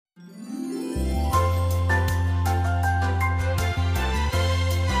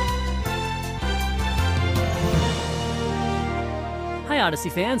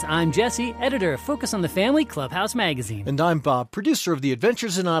Odyssey fans. I'm Jesse, editor of Focus on the Family Clubhouse magazine. And I'm Bob, producer of the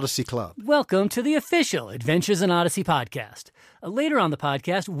Adventures in Odyssey Club. Welcome to the official Adventures in Odyssey podcast. Later on the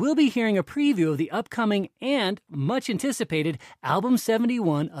podcast, we'll be hearing a preview of the upcoming and much anticipated Album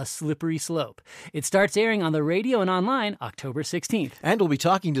 71, A Slippery Slope. It starts airing on the radio and online October 16th. And we'll be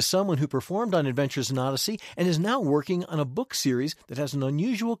talking to someone who performed on Adventures in Odyssey and is now working on a book series that has an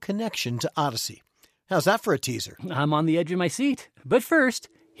unusual connection to Odyssey. How's that for a teaser? I'm on the edge of my seat. But first,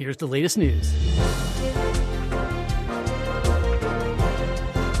 here's the latest news.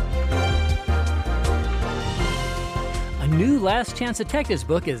 A new Last Chance Detectives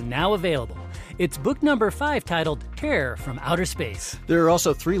book is now available. It's book number 5 titled Terror from Outer Space. There are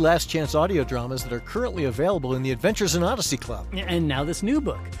also 3 Last Chance audio dramas that are currently available in the Adventures in Odyssey Club. And now this new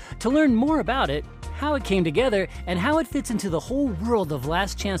book. To learn more about it, how it came together, and how it fits into the whole world of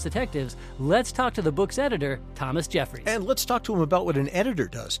Last Chance Detectives, let's talk to the book's editor, Thomas Jeffries. And let's talk to him about what an editor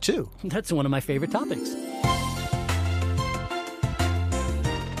does, too. That's one of my favorite topics.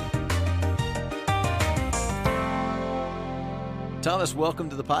 Thomas, welcome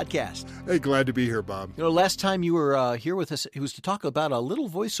to the podcast. Hey, glad to be here, Bob. You know, last time you were here with us, it was to talk about a little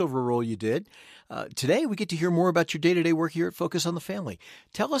voiceover role you did. Today, we get to hear more about your day-to-day work here at Focus on the Family.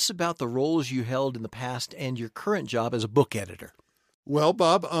 Tell us about the roles you held in the past and your current job as a book editor. Well,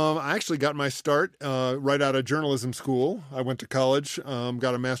 Bob, I actually got my start right out of journalism school. I went to college,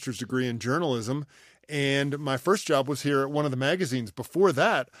 got a master's degree in journalism, and my first job was here at one of the magazines. Before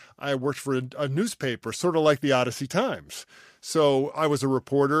that, I worked for a newspaper, sort of like the Odyssey Times. So I was a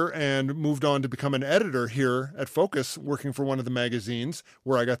reporter and moved on to become an editor here at Focus, working for one of the magazines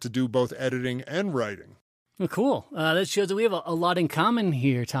where I got to do both editing and writing. Well, cool. That shows that we have a lot in common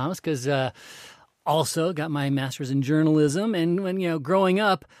here, Thomas, because also got my master's in journalism. And when, growing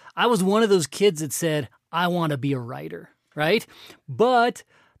up, I was one of those kids that said, I want to be a writer, right? But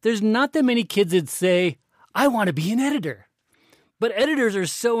there's not that many kids that say, I want to be an editor. But editors are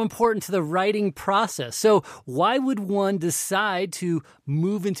so important to the writing process. So why would one decide to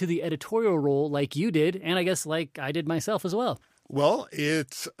move into the editorial role like you did, and I guess like I did myself as well? Well,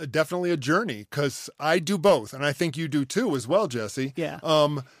 it's definitely a journey because I do both, and I think you do too as well, Jesse. Yeah.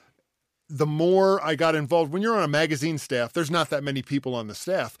 The more I got involved, when you're on a magazine staff, there's not that many people on the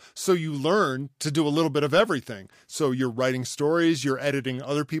staff. So you learn to do a little bit of everything. So you're writing stories, you're editing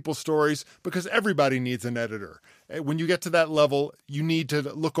other people's stories, because everybody needs an editor. When you get to that level, you need to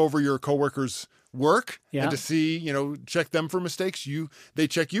look over your coworkers' work and to see, check them for mistakes. They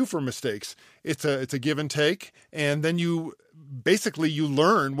check you for mistakes. It's a give and take. And then you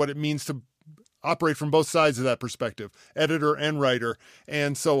learn what it means to operate from both sides of that perspective, editor and writer.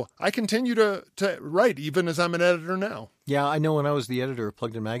 And so I continue to write even as I'm an editor now. Yeah, I know when I was the editor of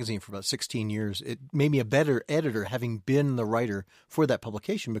Plugged In Magazine for about 16 years, it made me a better editor having been the writer for that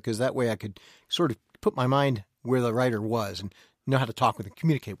publication, because that way I could sort of put my mind where the writer was and know how to talk with and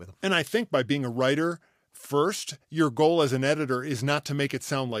communicate with them. And I think by being a writer first, your goal as an editor is not to make it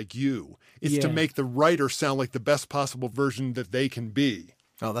sound like you. It's to make the writer sound like the best possible version that they can be.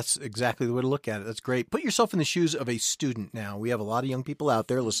 Oh, that's exactly the way to look at it. That's great. Put yourself in the shoes of a student now. We have a lot of young people out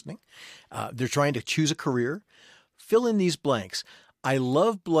there listening. They're trying to choose a career. Fill in these blanks. I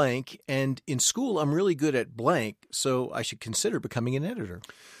love blank, and in school I'm really good at blank, so I should consider becoming an editor.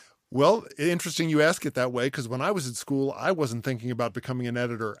 Well, interesting you ask it that way, because when I was in school, I wasn't thinking about becoming an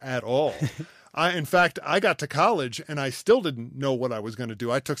editor at all. In fact, I got to college and I still didn't know what I was going to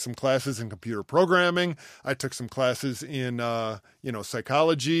do. I took some classes in computer programming. I took some classes in,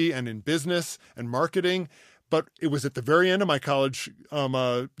 psychology and in business and marketing. But it was at the very end of my college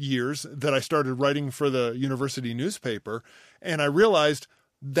years that I started writing for the university newspaper. And I realized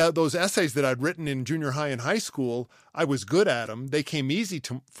that those essays that I'd written in junior high and high school, I was good at them. They came easy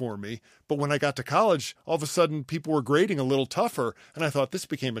for me. But when I got to college, all of a sudden people were grading a little tougher. And I thought this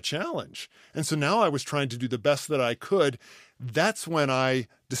became a challenge. And so now I was trying to do the best that I could. That's when I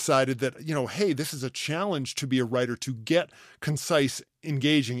decided that, hey, this is a challenge to be a writer, to get concise,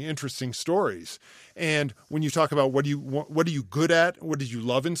 engaging, interesting stories. And when you talk about what are you good at? What did you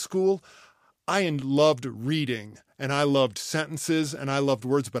love in school? I loved reading, and I loved sentences, and I loved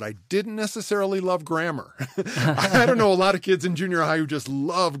words, but I didn't necessarily love grammar. I don't know a lot of kids in junior high who just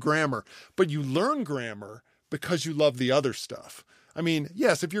love grammar, but you learn grammar because you love the other stuff. I mean,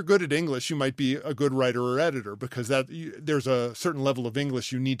 yes, if you're good at English, you might be a good writer or editor because there's a certain level of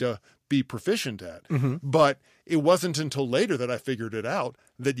English you need to be proficient at. Mm-hmm. But it wasn't until later that I figured it out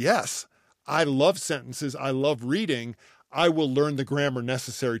that, yes, I love sentences, I love reading, I will learn the grammar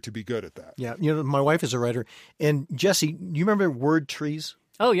necessary to be good at that. Yeah. My wife is a writer. And Jesse, you remember word trees?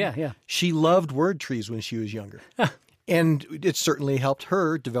 Oh, yeah, yeah. She loved word trees when she was younger. And it certainly helped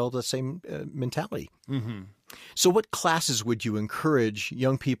her develop the same mentality. Mm-hmm. So what classes would you encourage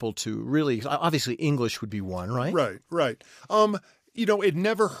young people to really, obviously English would be one, right? Right. It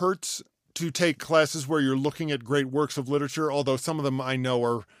never hurts to take classes where you're looking at great works of literature, although some of them I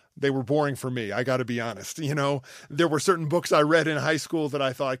know they were boring for me. I got to be honest. There were certain books I read in high school that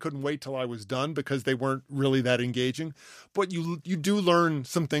I thought I couldn't wait till I was done because they weren't really that engaging. But you do learn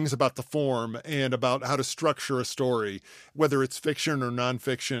some things about the form and about how to structure a story, whether it's fiction or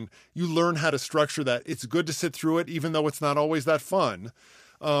nonfiction. You learn how to structure that. It's good to sit through it, even though it's not always that fun.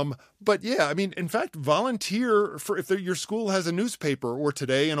 But yeah, I mean, in fact, volunteer for if your school has a newspaper or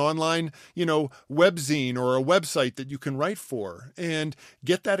today an online, webzine or a website that you can write for and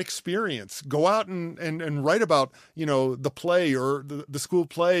get that experience. Go out and write about, the play or the school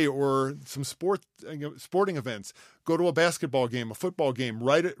play or some sporting events. Go to a basketball game, a football game,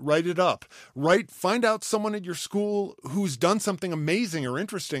 write it up. Find out someone at your school who's done something amazing or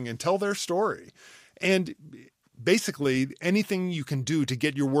interesting and tell their story. And basically, anything you can do to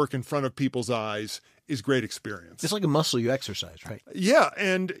get your work in front of people's eyes is great experience. It's like a muscle you exercise, right? Yeah,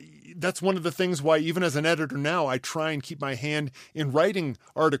 and that's one of the things why even as an editor now, I try and keep my hand in writing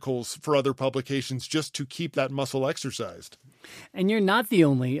articles for other publications just to keep that muscle exercised. And you're not the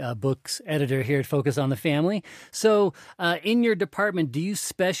only books editor here at Focus on the Family. So in your department, do you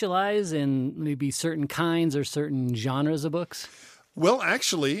specialize in maybe certain kinds or certain genres of books? Well,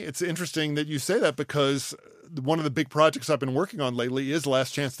 actually, it's interesting that you say that because one of the big projects I've been working on lately is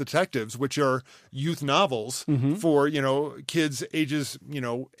Last Chance Detectives, which are youth novels for, kids ages,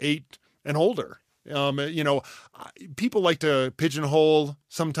 8 and older. People like to pigeonhole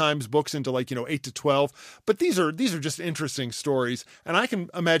sometimes books into 8 to 12, but these are just interesting stories. And I can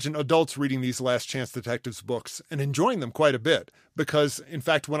imagine adults reading these Last Chance Detectives books and enjoying them quite a bit because, in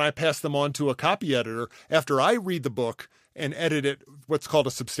fact, when I pass them on to a copy editor, after I read the book and edit it, what's called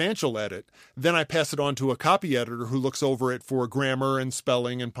a substantial edit, then I pass it on to a copy editor who looks over it for grammar and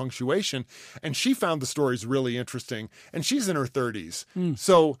spelling and punctuation. And she found the stories really interesting. And she's in her 30s.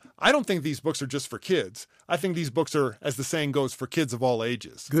 So I don't think these books are just for kids. I think these books are, as the saying goes, for kids of all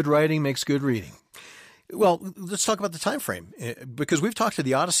ages. Good writing makes good reading. Well, let's talk about the time frame, because we've talked to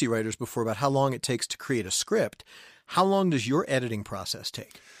the Odyssey writers before about how long it takes to create a script. How long does your editing process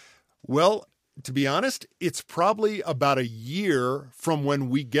take? Well, to be honest, it's probably about a year from when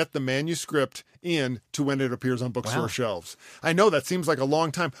we get the manuscript in to when it appears on bookstore shelves. I know that seems like a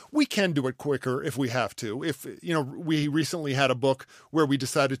long time. We can do it quicker if we have to. If, we recently had a book where we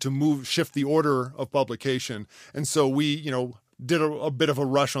decided to shift the order of publication. And so we, did a bit of a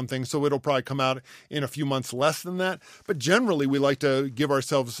rush on things, so it'll probably come out in a few months less than that. But generally, we like to give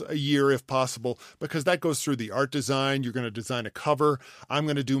ourselves a year if possible, because that goes through the art design. You're going to design a cover. I'm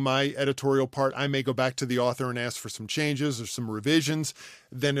going to do my editorial part. I may go back to the author and ask for some changes or some revisions.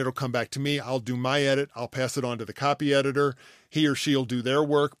 Then it'll come back to me. I'll do my edit. I'll pass it on to the copy editor. He or she'll do their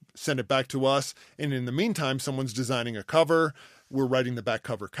work, send it back to us. And in the meantime, someone's designing a cover. We're writing the back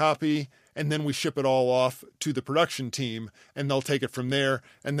cover copy. And then we ship it all off to the production team, and they'll take it from there.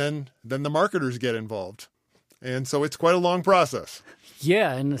 And then the marketers get involved. And so it's quite a long process.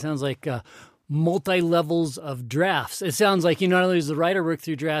 Yeah, and it sounds like multi-levels of drafts. It sounds like not only does the writer work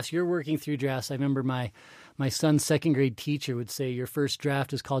through drafts, you're working through drafts. I remember my son's second grade teacher would say your first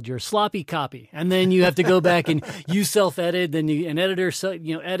draft is called your sloppy copy. And then you have to go back and you self-edit, then an editor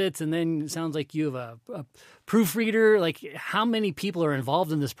edits, and then it sounds like you have a proofreader. Like, how many people are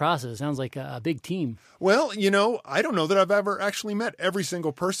involved in this process? It sounds like a big team. Well, I don't know that I've ever actually met every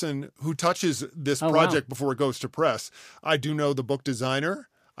single person who touches this project before it goes to press. I do know the book designer.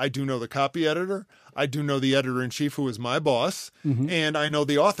 I do know the copy editor. I do know the editor-in-chief, who is my boss. And I know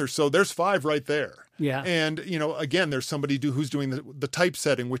the author. So there's 5 right there. Yeah. And, again, there's somebody who's doing the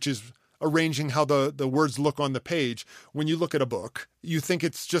typesetting, which is arranging how the words look on the page. When you look at a book, you think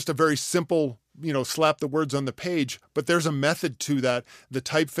it's just a very simple, slap the words on the page, but there's a method to that. The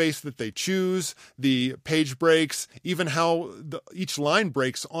typeface that they choose, the page breaks, even how each line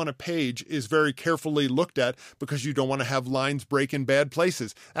breaks on a page is very carefully looked at, because you don't want to have lines break in bad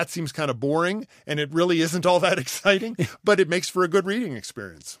places. That seems kind of boring, and it really isn't all that exciting, but it makes for a good reading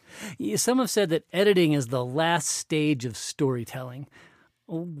experience. Some have said that editing is the last stage of storytelling.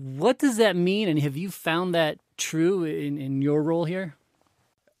 What does that mean, and have you found that true in your role here?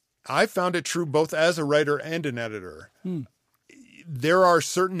 I found it true both as a writer and an editor. There are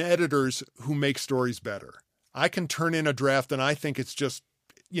certain editors who make stories better. I can turn in a draft and I think it's just,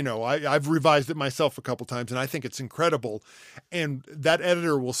 I've revised it myself a couple times and I think it's incredible. And that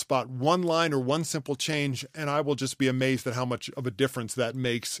editor will spot one line or one simple change, and I will just be amazed at how much of a difference that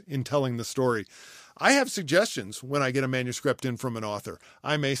makes in telling the story. I have suggestions when I get a manuscript in from an author.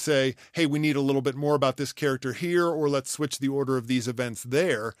 I may say, hey, we need a little bit more about this character here, or let's switch the order of these events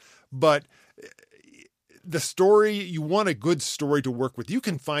there. But the story, you want a good story to work with. You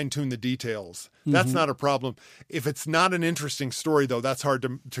can fine-tune the details. That's not a problem. If it's not an interesting story, though, that's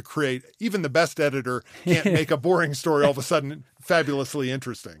hard to create. Even the best editor can't make a boring story all of a sudden fabulously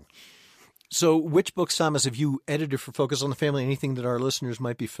interesting. So which books, Thomas, have you edited for Focus on the Family? Anything that our listeners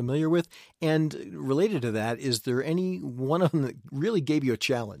might be familiar with? And related to that, is there any one of them that really gave you a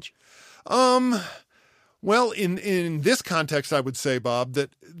challenge? Well, in this context, I would say, Bob,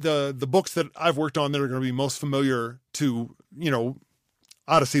 that the books that I've worked on that are going to be most familiar to,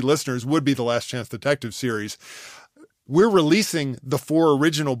 Odyssey listeners would be the Last Chance Detective series. We're releasing the 4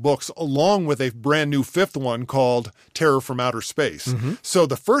 original books along with a brand new 5th one called Terror from Outer Space. So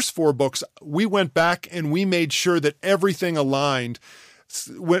the first 4 books, we went back and we made sure that everything aligned.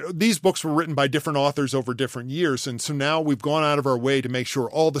 These books were written by different authors over different years, and so now we've gone out of our way to make sure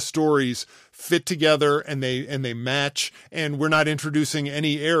all the stories fit together and they match, and we're not introducing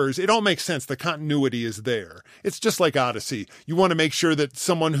any errors. It all makes sense. The continuity is there. It's just like Odyssey. You want to make sure that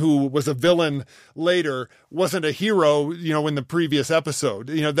someone who was a villain later wasn't a hero, in the previous episode.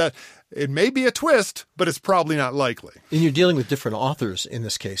 That it may be a twist, but it's probably not likely. And you're dealing with different authors in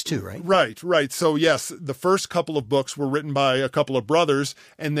this case too, right? Right. So yes, the first couple of books were written by a couple of brothers,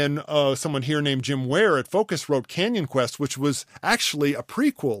 and then someone here named Jim Ware at Focus wrote Canyon Quest, which was actually a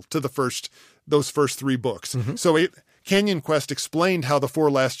prequel to those first 3 books. So Canyon Quest explained how the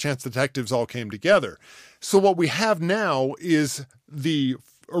 4 Last Chance Detectives all came together. So what we have now is the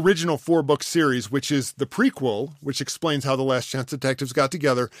original 4-book series, which is the prequel, which explains how the Last Chance Detectives got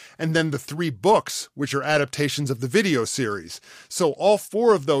together, and then the 3 books, which are adaptations of the video series. So all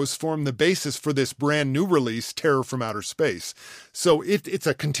 4 of those form the basis for this brand new release, Terror from Outer Space. So it's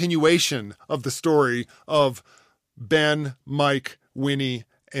a continuation of the story of Ben, Mike, Winnie,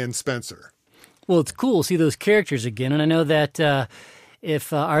 and Spencer. Well, it's cool to see those characters again, and I know that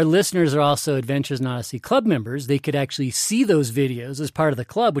if our listeners are also Adventures in Odyssey Club members, they could actually see those videos as part of the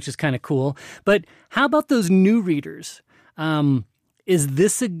club, which is kind of cool. But how about those new readers? Is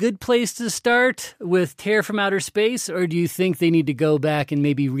this a good place to start with Terror from Outer Space, or do you think they need to go back and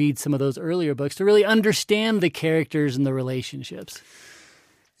maybe read some of those earlier books to really understand the characters and the relationships?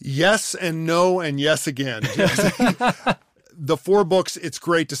 Yes and no and yes again. The 4 books, it's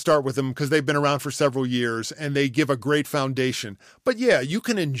great to start with them because they've been around for several years and they give a great foundation. But yeah, you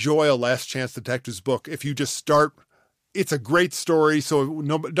can enjoy a Last Chance Detectives book if you just start. It's a great story, so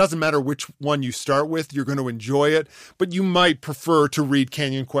it doesn't matter which one you start with, you're going to enjoy it. But you might prefer to read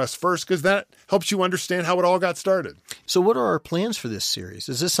Canyon Quest first because that helps you understand how it all got started. So what are our plans for this series?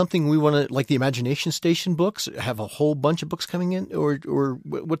 Is this something we want to, like the Imagination Station books, have a whole bunch of books coming in, or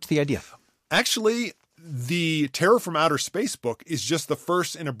what's the idea? Actually, the Terror from Outer Space book is just the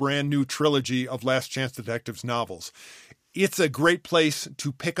first in a brand new trilogy of Last Chance Detectives novels. It's a great place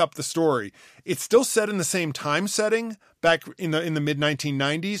to pick up the story. It's still set in the same time setting back in the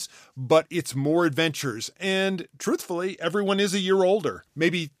mid-1990s, but it's more adventures. And truthfully, everyone is a year older.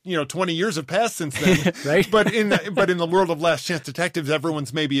 Maybe, 20 years have passed since then. Right? But in the world of Last Chance Detectives,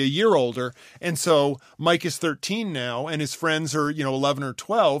 everyone's maybe a year older. And so Mike is 13 now, and his friends are, 11 or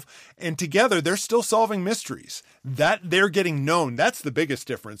 12. And together, they're still solving mysteries. That they're getting known. That's the biggest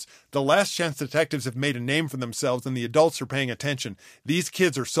difference. The Last Chance Detectives have made a name for themselves, and the adults are paying attention. These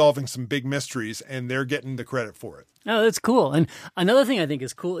kids are solving some big mysteries, and they're getting the credit for it. Oh, that's cool. And another thing I think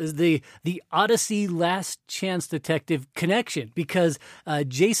is cool is the Odyssey Last Chance Detective connection, because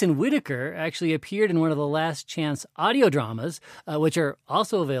Jason Whittaker actually appeared in one of the Last Chance audio dramas, which are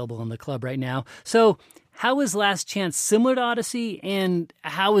also available in the club right now. So how is Last Chance similar to Odyssey, and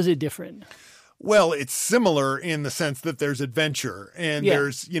how is it different? Well, it's similar in the sense that there's adventure and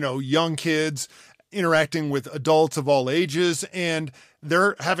there's, young kids interacting with adults of all ages, and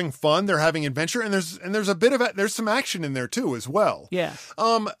they're having fun, they're having adventure, and there's some action in there too as well. Yeah.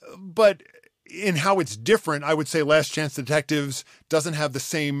 But in how it's different, I would say Last Chance Detectives doesn't have the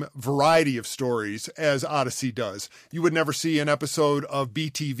same variety of stories as Odyssey does. You would never see an episode of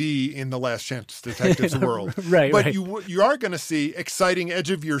BTV in the Last Chance Detectives world. Right. But you are going to see exciting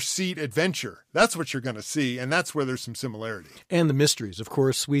edge-of-your-seat adventure. That's what you're going to see, and that's where there's some similarity. And the mysteries. Of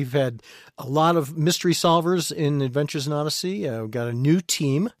course, we've had a lot of mystery solvers in Adventures in Odyssey. We've got a new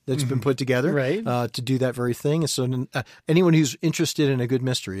team that's been put together to do that very thing. And so anyone who's interested in a good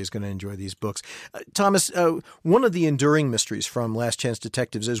mystery is going to enjoy these books. Thomas, one of the enduring mysteries from Last Chance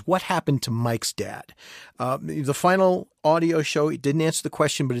Detectives is what happened to Mike's dad. The final audio show, it didn't answer the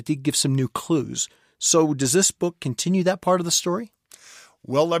question, but it did give some new clues. So does this book continue that part of the story?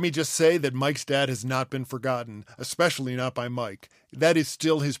 Well, let me just say that Mike's dad has not been forgotten, especially not by Mike. That is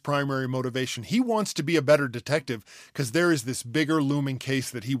still his primary motivation. He wants to be a better detective because there is this bigger looming case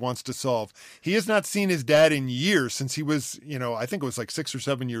that he wants to solve. He has not seen his dad in years since he was, I think it was like 6 or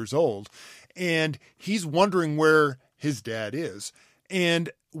 7 years old. And he's wondering where his dad is. And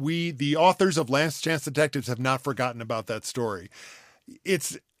we, the authors of Last Chance Detectives, have not forgotten about that story.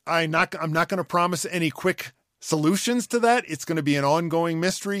 I'm not going to promise any quick solutions to that. It's going to be an ongoing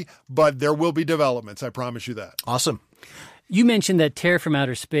mystery, but there will be developments. I promise you that. Awesome. You mentioned that Terror from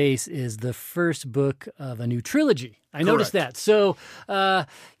Outer Space is the first book of a new trilogy. I noticed that. So,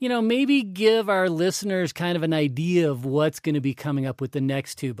 maybe give our listeners kind of an idea of what's going to be coming up with the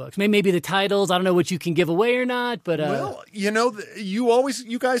next 2 books. Maybe the titles. I don't know what you can give away or not, but... Well,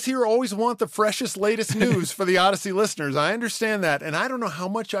 you guys here always want the freshest, latest news for the Odyssey listeners. I understand that, and I don't know how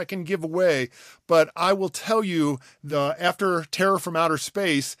much I can give away, but I will tell you, after Terror from Outer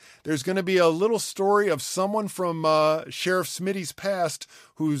Space, there's going to be a little story of someone from Sheriff Smitty's past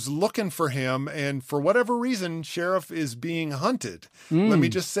who's looking for him, and for whatever reason, Sheriff is being hunted. Let me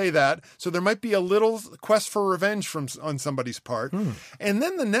just say that. So there might be a little quest for revenge on somebody's part. And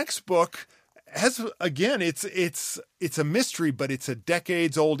then the next book has, again, it's a mystery, but it's a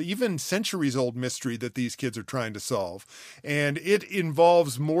decades-old, even centuries-old mystery that these kids are trying to solve. And it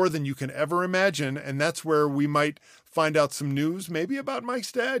involves more than you can ever imagine, and that's where we might find out some news, maybe about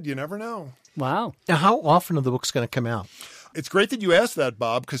Mike's dad. You never know. Wow. Now, how often are the books going to come out? It's great that you asked that,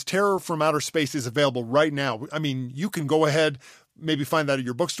 Bob, because Terror from Outer Space is available right now. I mean, you can go ahead, maybe find that at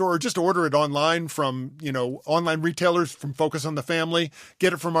your bookstore, or just order it online from, online retailers, from Focus on the Family.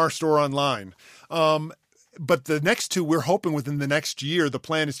 Get it from our store online. But the next 2, we're hoping within the next year, the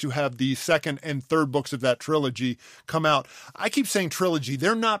plan is to have the second and third books of that trilogy come out. I keep saying trilogy.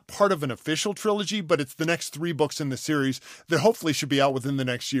 They're not part of an official trilogy, but it's the next 3 books in the series that hopefully should be out within the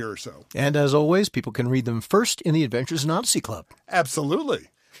next year or so. And as always, people can read them first in the Adventures in Odyssey Club. Absolutely.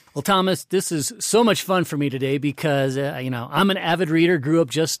 Well, Thomas, this is so much fun for me today because, I'm an avid reader, grew up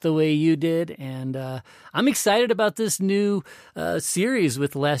just the way you did, and I'm excited about this new series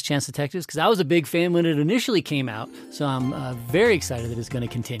with The Last Chance Detectives because I was a big fan when it initially came out, so I'm very excited that it's going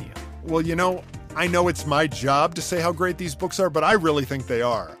to continue. Well, I know it's my job to say how great these books are, but I really think they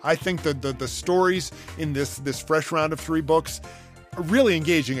are. I think that the stories in this fresh round of 3 books are really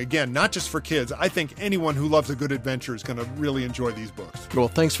engaging, again, not just for kids. I think anyone who loves a good adventure is going to really enjoy these books. Well,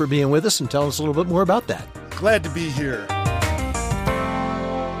 thanks for being with us and telling us a little bit more about that. Glad to be here.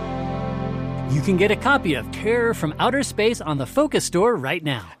 You can get a copy of Terror from Outer Space on the Focus store right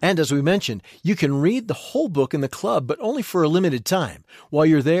now. And as we mentioned, you can read the whole book in the club, but only for a limited time. While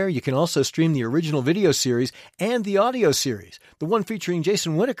you're there, you can also stream the original video series and the audio series, the one featuring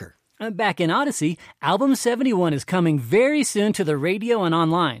Jason Whittaker. Back in Odyssey, Album 71 is coming very soon to the radio and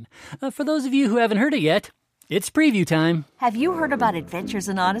online. For those of you who haven't heard it yet, it's preview time. Have you heard about Adventures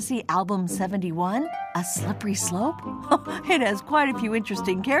in Odyssey Album 71? A Slippery Slope? It has quite a few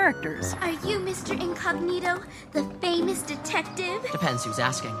interesting characters. Are you Mr. Incognito, the famous detective? Depends who's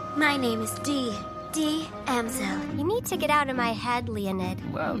asking. My name is Dee Amzel. You need to get out of my head,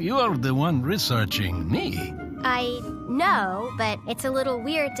 Leonid. Well, you are the one researching me. I know, but it's a little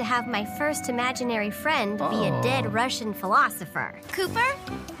weird to have my first imaginary friend be a dead Russian philosopher. Cooper,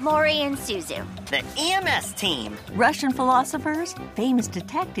 Maury, and Suzu. The EMS team. Russian philosophers, famous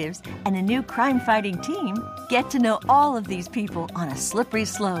detectives, and a new crime-fighting team. Get to know all of these people on A Slippery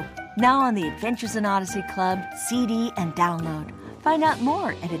Slope. Now on the Adventures in Odyssey Club CD and download. Find out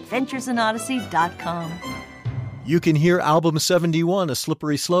more at adventuresinodyssey.com. You can hear Album 71, A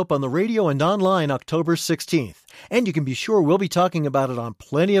Slippery Slope, on the radio and online October 16th. And you can be sure we'll be talking about it on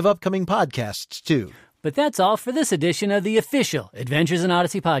plenty of upcoming podcasts, too. But that's all for this edition of the official Adventures in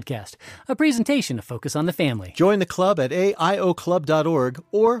Odyssey podcast, a presentation to Focus on the Family. Join the club at aioclub.org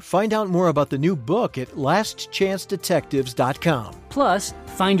or find out more about the new book at lastchancedetectives.com. Plus,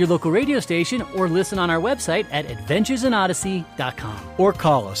 find your local radio station or listen on our website at adventuresinodyssey.com. Or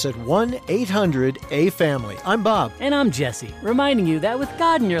call us at 1-800-A-FAMILY. I'm Bob. And I'm Jesse, reminding you that with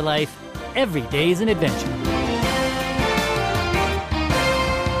God in your life, every day is an adventure.